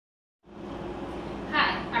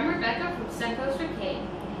Suncoast Arcade.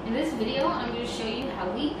 In this video, I'm going to show you how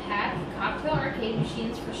we pack cocktail arcade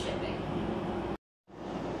machines for shipping.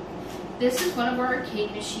 This is one of our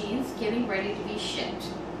arcade machines getting ready to be shipped.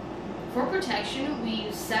 For protection, we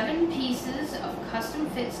use 7 pieces of custom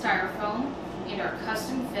fit styrofoam in our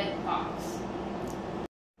custom fit box.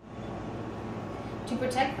 To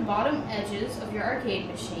protect the bottom edges of your arcade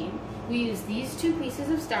machine, we use these 2 pieces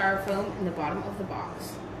of styrofoam in the bottom of the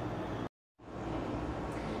box.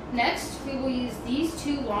 Next, we will use these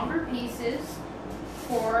 2 longer pieces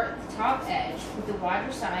for the top edge with the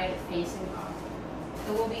wider side facing up.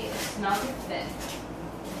 It will be a snug fit,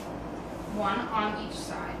 one on each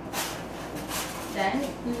side. Then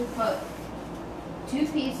we will put 2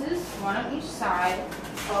 pieces, one on each side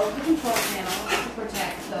of the control panel to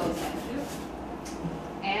protect those edges.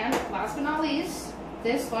 And last but not least,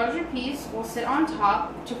 this larger piece will sit on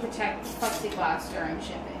top to protect the plexiglass during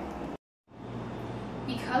shipping.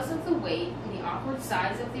 Because of the weight and the awkward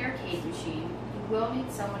size of the arcade machine, you will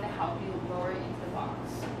need someone to help you lower it into the box.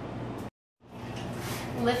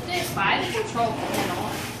 Lift it by the control panel,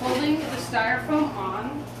 holding the styrofoam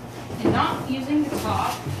on and not using the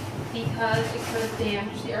top because it could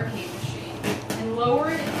damage the arcade machine, and lower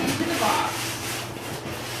it into the box.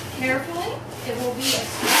 Carefully, it will be a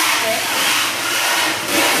snug fit.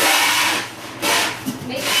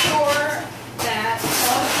 Make sure that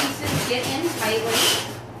all the pieces get in tightly.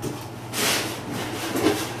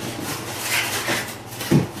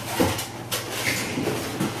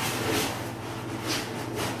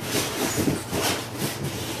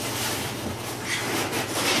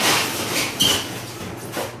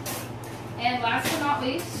 And last but not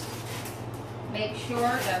least, make sure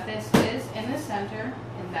that this is in the center,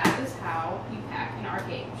 and that is how you pack an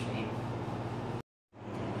arcade machine.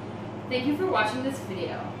 Thank you for watching this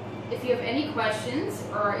video. If you have any questions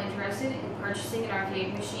or are interested in purchasing an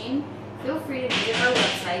arcade machine, feel free to visit our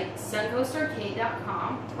website,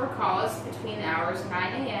 suncoastarcade.com, or call us between the hours 9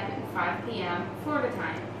 a.m. and 5 p.m. Florida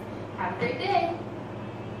time. Have a great day!